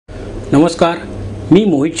नमस्कार, मी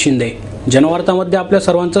मोहित शिंदे. जनवार्तामध्ये आपल्या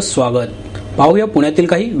सर्वांचं स्वागत. पाहूया पुण्यातील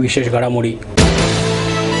काही विशेष घडामोडी.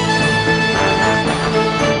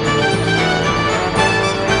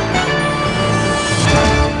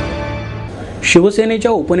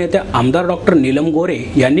 शिवसेनेच्या उपनेत्या आमदार डॉक्टर नीलम गोरे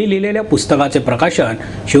यांनी लिहिलेल्या पुस्तकाचे प्रकाशन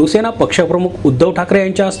शिवसेना पक्षप्रमुख उद्धव ठाकरे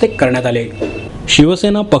यांच्या हस्ते करण्यात आले.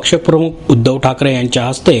 शिवसेना पक्षप्रमुख उद्धव ठाकरे यांच्या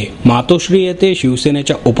हस्ते मातोश्री येथे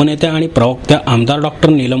शिवसेनेच्या उपनेत्या आणि प्रवक्त्या आमदार डॉक्टर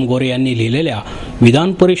नीलम गोरे यांनी लिहिलेल्या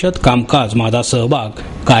विधान परिषद कामकाज माझा सहभाग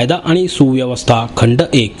कायदा आणि सुव्यवस्था खंड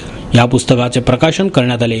 1 या पुस्तकाचे प्रकाशन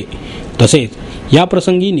करण्यात आले. तसेच या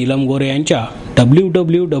प्रसंगी नीलम गोरे यांच्या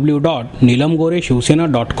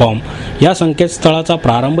www.nilamgoreShivsena.com या संकेतस्थळाचा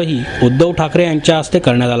प्रारंभही उद्धव ठाकरे यांच्या हस्ते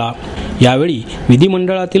करण्यात आला. यावेळी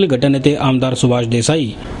विधिमंडळातील गटनेते आमदार सुभाष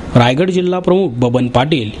देसाई, रायगड जिल्हा प्रमुख बबन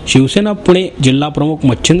पाटील, शिवसेना पुणे जिल्हा प्रमुख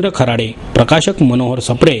मच्छिंद्र खराडे, प्रकाशक मनोहर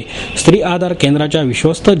सप्रे, स्त्री आधार केंद्राच्या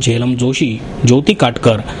विश्वस्त झेलम जोशी, ज्योती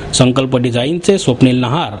काटकर, संकल्प डिझाईनचे स्वप्नील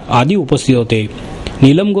नहार आदी उपस्थित होते.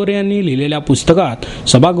 नीलम गोरे यांनी लिहिलेल्या पुस्तकात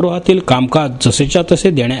सभागृहातील कामकाज जसेच्या तसे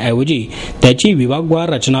देण्याऐवजी त्याची विभागवार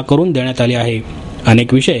रचना करून देण्यात आली आहे.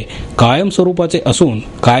 अनेक विषय कायम स्वरूपाचे असून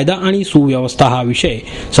कायदा आणि सुव्यवस्था हा विषय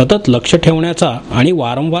सतत लक्ष ठेवण्याचा आणि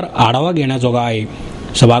वारंवार आढावा घेण्याजोगा आहे.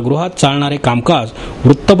 सभागृहात चालणारे कामकाज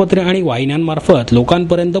वृत्तपत्रे आणि वाहिन्यांमार्फत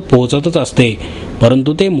लोकांपर्यंत पोहोचतच असते,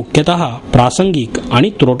 परंतु ते मुख्यतः प्रासंगिक आणि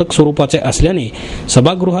त्रोटक स्वरूपाचे असल्याने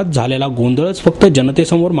सभागृहात झालेला गोंधळच फक्त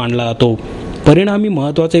जनतेसमोर मांडला जातो. परिणामी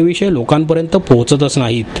महत्त्वाचे विषय लोकांपर्यंत पोहोचतच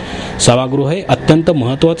नाहीत. सभागृह हे अत्यंत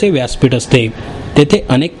महत्त्वाचे व्यासपीठ असते. तेथे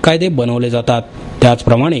अनेक कायदे बनवले जातात.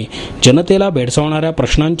 त्याचप्रमाणे जनतेला भेडसावणाऱ्या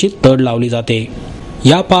प्रश्नांची तड लावली जाते.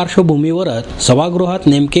 या पार्श्वभूमीवरच सभागृहात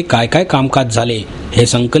नेमके काय काय कामकाज झाले हे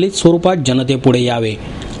संकलित स्वरूपात जनतेपुढे यावे,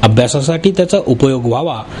 अभ्यासासाठी त्याचा उपयोग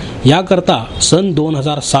व्हावा याकरता सन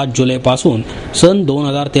 2007 जुलैपासून सन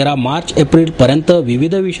 2013 मार्च एप्रिल पर्यंत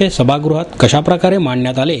विविध विषय सभागृहात कशाप्रकारे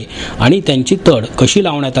मांडण्यात आले आणि त्यांची तड कशी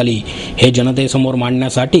लावण्यात आली हे जनतेसमोर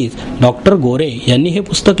मांडण्यासाठीच डॉक्टर गोरे यांनी हे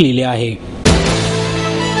पुस्तक लिहिले आहे.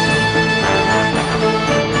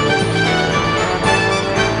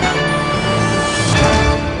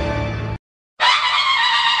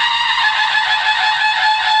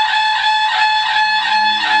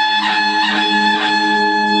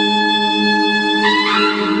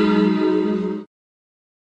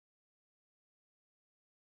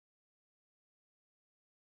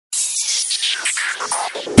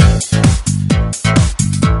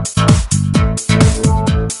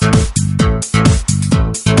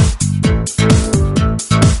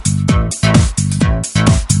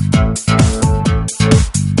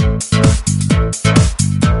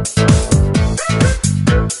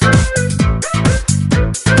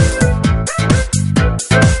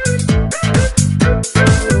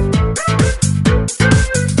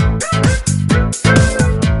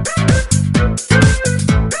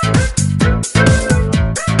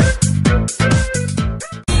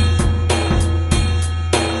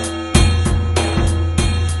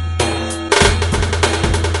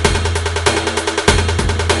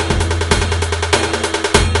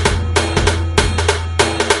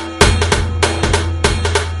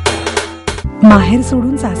 माहेर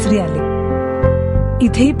सोडून सासरी आले.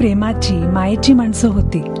 इथेही प्रेमाची मायेची माणसं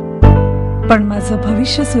होती, पण माझं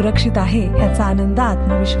भविष्य सुरक्षित आहे याचा आनंद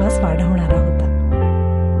आत्मविश्वास वाढवणारा होता.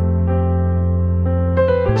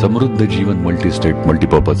 समृद्ध जीवन multi-state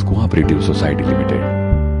multipurpose cooperative society limited.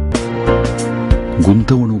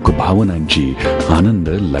 गुंतवणूक भावनांची, आनंद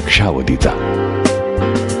लक्षावधीचा.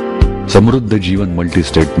 समृद्ध जीवन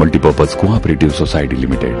multi-state multipurpose cooperative society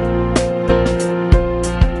limited.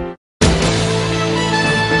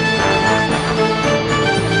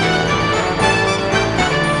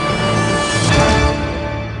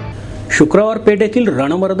 शुक्रवार पेठेतील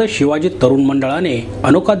रणमर्द शिवाजी तरुण मंडळाने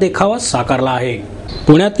अनोखा देखावा साकारला आहे.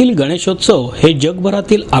 पुण्यातील गणेशोत्सव हे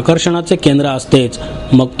जगभरातील आकर्षणाचे केंद्र असतेच,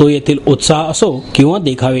 मग तो येथील उत्साह असो किंवा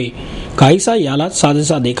देखावे. काहीसा यालाच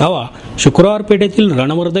साजेसा देखावा शुक्रवार पेठेतील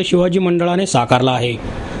रणमर्द शिवाजी मंडळाने साकारला आहे.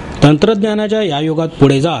 तंत्रज्ञानाच्या या युगात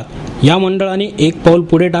पुढे जात या मंडळाने एक पाऊल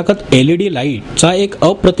पुढे टाकत LED लाईटचा एक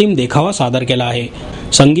अप्रतिम देखावा सादर केला आहे.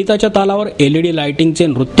 संगीताच्या तालावर LED लाइटिंगचे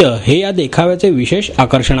नृत्य हे या देखाव्याचे विशेष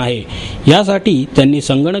आकर्षण आहे. यासाठी त्यांनी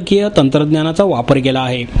संगणकीय तंत्रज्ञानाचा वापर केला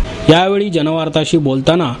आहे. यावेळी जनवार्ताशी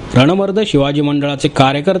बोलताना रणमर्द शिवाजी मंडळाचे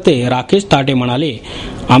कार्यकर्ते राकेश ताटे म्हणाले,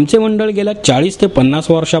 आमचे मंडळ गेल्या 40 ते 50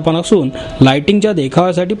 वर्षापासून लाइटिंगच्या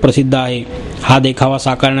देखाव्यासाठी प्रसिद्ध आहे. हा देखावा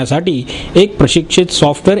साकारण्यासाठी एक प्रशिक्षित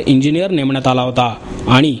सॉफ्टवेअर इंजिनियर नेमण्यात आला होता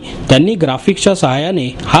आणि त्यांनी ग्राफिक्सच्या सहाय्याने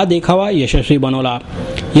हा देखावा यशस्वी बनवला.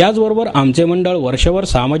 याचबरोबर आमचे मंडळ वर्षभर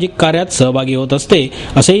सामाजिक कार्यात सहभागी होत असते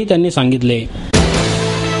असेही त्यांनी सांगितले.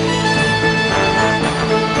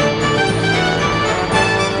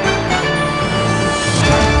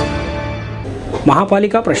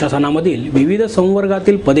 महापालिका प्रशासनामधील विविध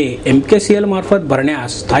संवर्गातील पदे MKCL मार्फत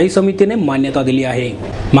भरण्यास स्थायी समितीने मान्यता दिली आहे.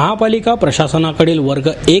 महापालिका प्रशासनाकडील वर्ग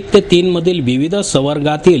 1 ते 3 मधील विविध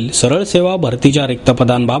संवर्गातील सरळ सेवा भरतीच्या रिक्त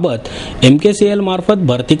पदांबाबत MKCL मार्फत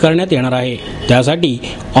भरती करण्यात येणार आहे. त्यासाठी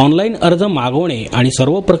ऑनलाईन अर्ज मागवणे आणि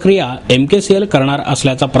सर्व प्रक्रिया MKCL करणार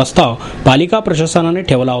असल्याचा प्रस्ताव पालिका प्रशासनाने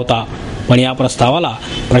ठेवला होता. पण या प्रस्तावाला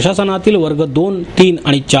प्रशासनातील वर्ग 2, 3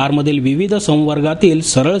 आणि 4 मधील विविध संवर्गातील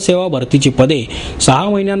सरळ सेवा भरतीची पदे 6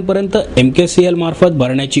 महिन्यांपर्यंत MKCL मार्फत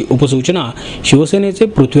भरण्याची उपसूचना शिवसेनेचे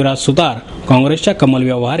पृथ्वीराज सुतार, काँग्रेसच्या कमल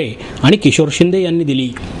व्यवहारे आणि किशोर शिंदे यांनी दिली.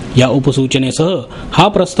 या उपसूचनेसह हा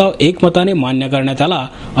प्रस्ताव एकमताने मान्य करण्यात आला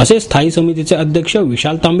असे स्थायी समितीचे अध्यक्ष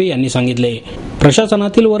विशाल तांबे यांनी सांगितले.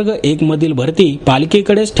 प्रशासनातील वर्ग 1 मधील भरती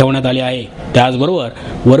पालिकेकडेच ठेवण्यात आली आहे. त्याचबरोबर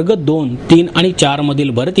वर्ग 2, 3 आणि 4 मधील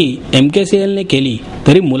भरती MKCL ने केली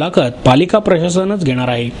तरी मुलाखत पालिका प्रशासनच घेणार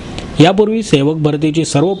आहे. यापूर्वी सेवक भरतीची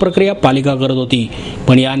सर्व प्रक्रिया पालिका करत होती,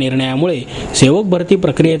 पण या निर्णयामुळे सेवक भरती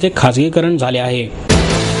प्रक्रियेचे खासगीकरण झाले आहे.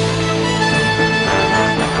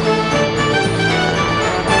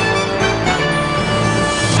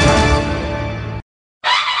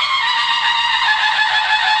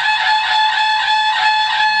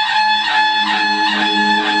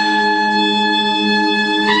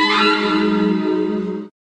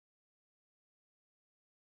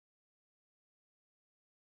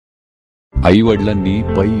 आई वडिलांनी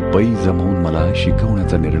पै जमवून मला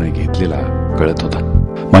शिकवण्याचा निर्णय घेतलेला कळत होता.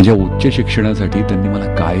 माझ्या उच्च शिक्षणासाठी त्यांनी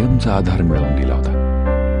मला कायमचा आधार मिळवून दिला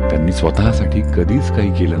होता. त्यांनी स्वतःसाठी कधीच काही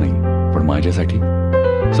केलं नाही, पण माझ्यासाठी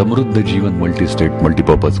समृद्ध जीवन multi-state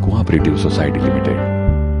multipurpose cooperative society limited.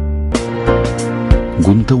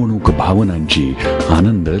 गुंतवणूक भावनांची,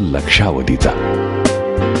 आनंद लक्षावधीचा.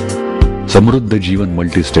 समृद्ध जीवन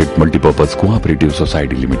multi-state multipurpose cooperative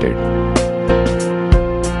society limited.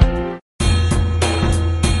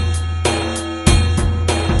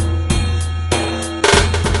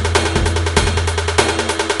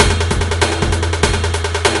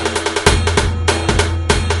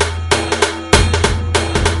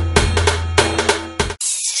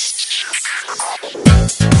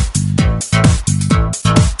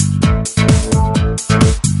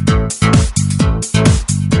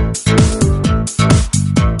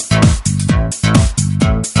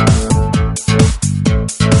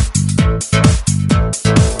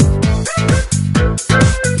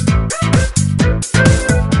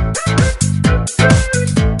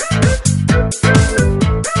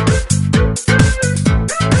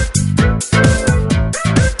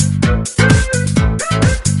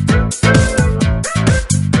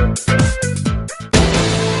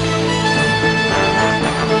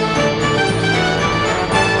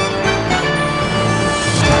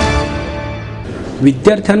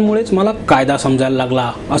 विद्यार्थ्यांमुळेच मला कायदा समजायला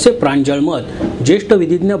लागला असे प्रांजळ मत ज्येष्ठ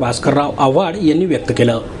विधिज्ञ भास्करराव आव्हाड यांनी व्यक्त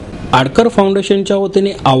केलं. आडकर फाउंडेशनच्या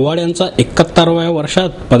वतीने आव्हाड यांचा 71व्या वर्षात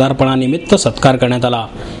पदार्पणानिमित्त सत्कार करण्यात आला.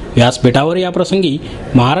 व्यासपीठावर या प्रसंगी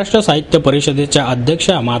महाराष्ट्र साहित्य परिषदेच्या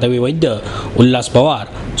अध्यक्षा माधवी वैद्य, उल्हास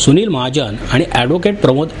पवार, सुनील महाजन आणि ॲडव्होकेट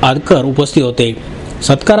प्रमोद आडकर उपस्थित होते.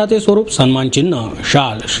 सत्काराचे स्वरूप सन्मानचिन्ह,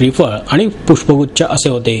 शाल, श्रीफळ आणि पुष्पगुच्छ असे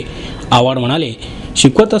होते. आव्हाड म्हणाले,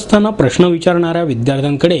 शिकवत असताना प्रश्न विचारणाऱ्या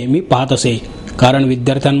विद्यार्थ्यांकडे मी पाहत असे, कारण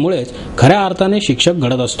विद्यार्थ्यांमुळेच खऱ्या अर्थाने शिक्षक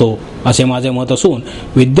घडत असतो असे माझे मत असून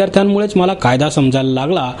विद्यार्थ्यांमुळेच मला कायदा समजायला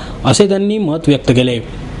लागला असे त्यांनी मत व्यक्त केले.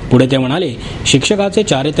 पुढे ते म्हणाले, शिक्षकाचे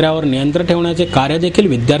चारित्र्यावर नियंत्रण ठेवण्याचे कार्य देखील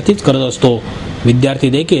विद्यार्थीच करत असतो. विद्यार्थी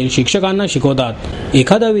देखील शिक्षकांना शिकवतात.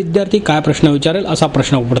 एखादा विद्यार्थी काय प्रश्न विचारेल असा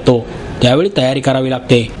प्रश्न पडतो, त्यावेळी तयारी करावी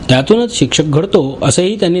लागते. त्यातूनच शिक्षक घडतो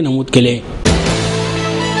असेही त्यांनी नमूद केले.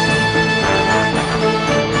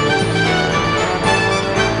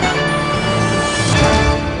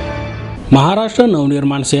 महाराष्ट्र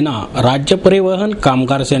नवनिर्माण सेना राज्य परिवहन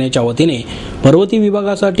कामगार सेनेच्या वतीने पर्वती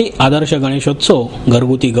विभागासाठी आदर्श गणेशोत्सव,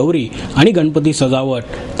 घरगुती गौरी आणि गणपती सजावट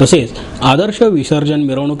तसेच आदर्श विसर्जन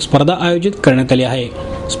मिरवणूक स्पर्धा आयोजित करण्यात आली आहे.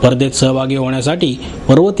 स्पर्धेत सहभागी होण्यासाठी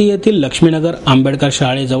पर्वती येथील लक्ष्मीनगर आंबेडकर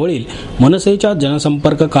शाळेजवळील मनसेच्या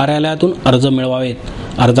जनसंपर्क कार्यालयातून अर्ज मिळवावेत.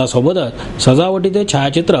 अर्जासोबतच सजावटीचे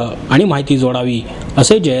छायाचित्र आणि माहिती जोडावी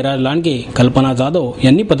असे जयराज लांडगे, कल्पना जाधव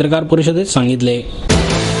यांनी पत्रकार परिषदेत सांगितले.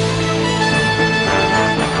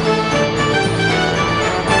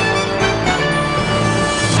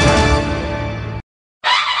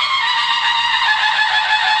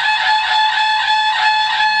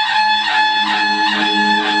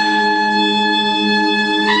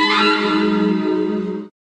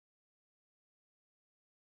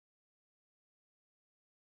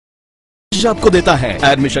 आपको देता है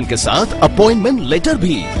एडमिशन के साथ अपॉइंटमेंट लेटर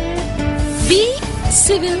भी. बी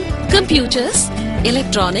civil computers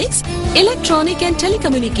electronics, electronic and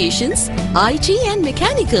telecommunications, IT and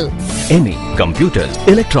mechanical. MA Computers,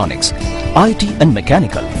 Electronics, IT and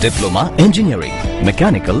Mechanical, Diploma Engineering,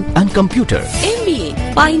 Mechanical and Computer,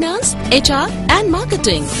 MBA Finance, HR and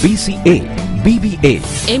Marketing, BCA, BBA,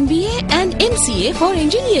 MBA and MCA for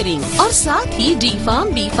Engineering और साथ ही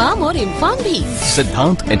D.Pharm, B.Pharm और M.Pharm भी.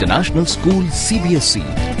 Siddhant International School CBSE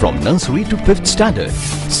from nursery to 5th standard.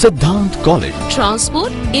 Siddhant College.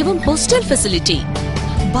 Transport एवं hostel facility,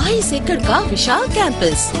 22 एकड़ का विशाल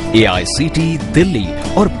campus, AICT Delhi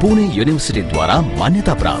और Pune university द्वारा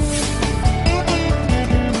मान्यता प्राप्त.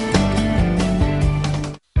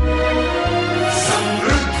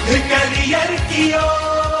 समृद्ध करियर की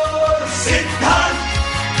ओर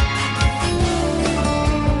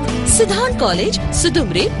सिद्धांत कॉलेज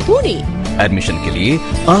सुदुमरे पुणे. एडमिशन के लिए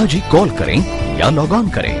आज ही कॉल करें या लॉग ऑन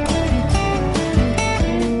करें.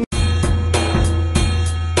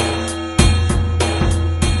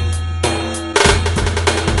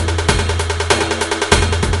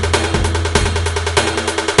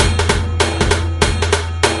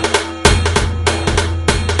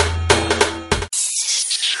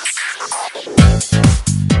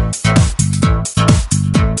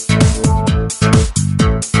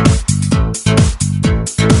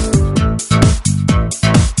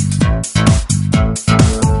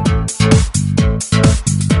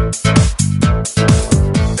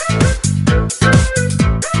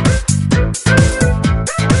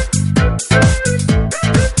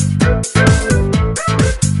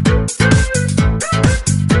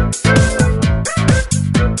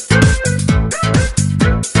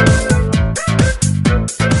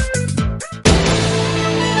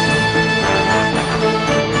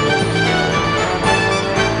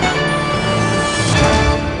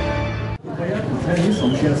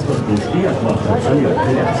 संशयास्पद गोष्टी अथवा हालचाली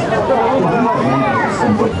आढळल्यास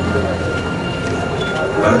संपर्क.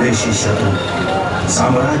 परदेशी शत्रू,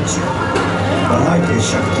 साम्राज्य, बलाढ्य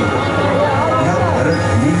शक्ती या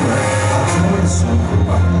परभूमीवर आक्रमण सुरू करू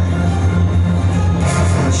पाहत आहे.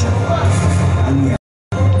 अन्याय,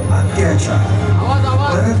 अत्याचार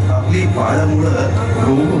परत आपली बाळमुळं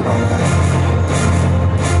रोग पाहत आहे.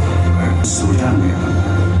 सुजान्य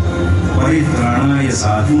परित्राणाय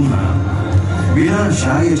साधूना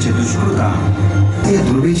विनाशाय च दुष्कृतां, ते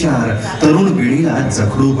दुर्विचार तरुण पिढीला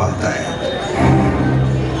जखडू पाहताय.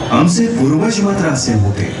 आमचे पूर्वज मात्र असे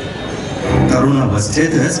होते.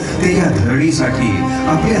 तरुणावस्थेतच ते या धरणीसाठी,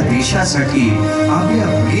 आपल्या देशासाठी, आपल्या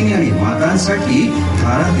भगिनी आणि मातांसाठी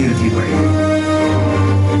धारातीर्थी पडले.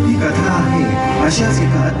 ही कथा आहे अशाच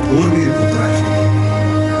एका थोरवीर पुत्राची,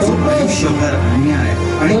 जो आयुष्यभर अन्याय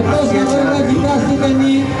आणि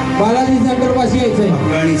अफगाणी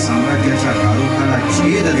साम्राज्याच्या काळोखाला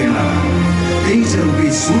छेद देणारा तेजरूपी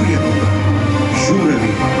सूर्यपुत्र,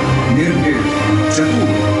 शूरवीर, निर्भीड, चतुर,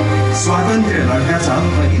 स्वातंत्र्य लढ्याचा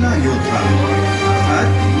पहिला योद्धा, अर्थात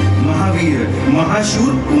महावीर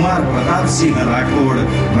महाशूर कुमार प्रतापसिंह राठोड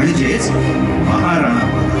म्हणजेच महाराणा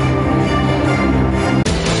प्रताप.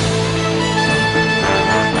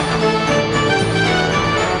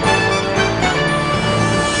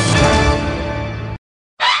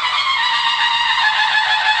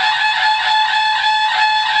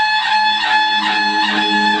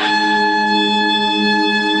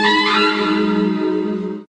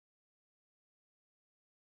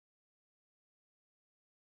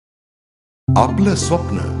 आपलं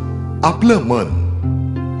स्वप्न, आपलं मन,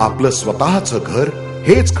 आपलं स्वतःचं घर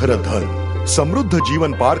हेच खरं धन. समृद्ध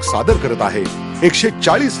जीवन पार्क सादर करत आहे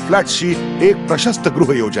 140 फ्लॅट्सची एक प्रशस्त गृह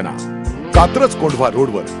योजना. कात्रज कोंढवा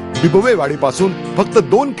रोडवर बिबवेवाडी पासून फक्त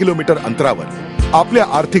 2 किलोमीटर अंतरावर आपल्या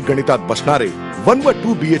आर्थिक गणितात बसणारे 1 व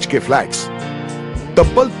 2 BHK फ्लॅट्स.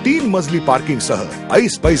 तब्बल 3 मजली पार्किंग सह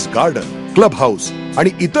ऐस पैस गार्डन, क्लब हाऊस आणि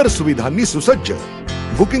इतर सुविधांनी सुसज्ज.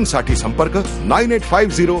 बुकिंग साठी संपर्क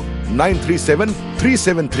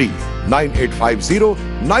 9850937373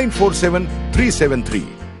 9850947373.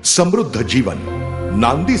 समृद्ध जीवन,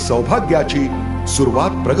 नांदी सौभाग्याची,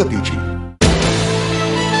 सुरुवात प्रगतीची.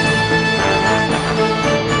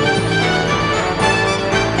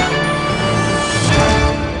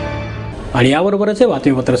 आणि याबरोबरच हे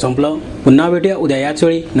बातमीपत्र संपलं. पुन्हा भेटूया उद्या याच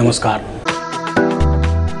वेळी. नमस्कार.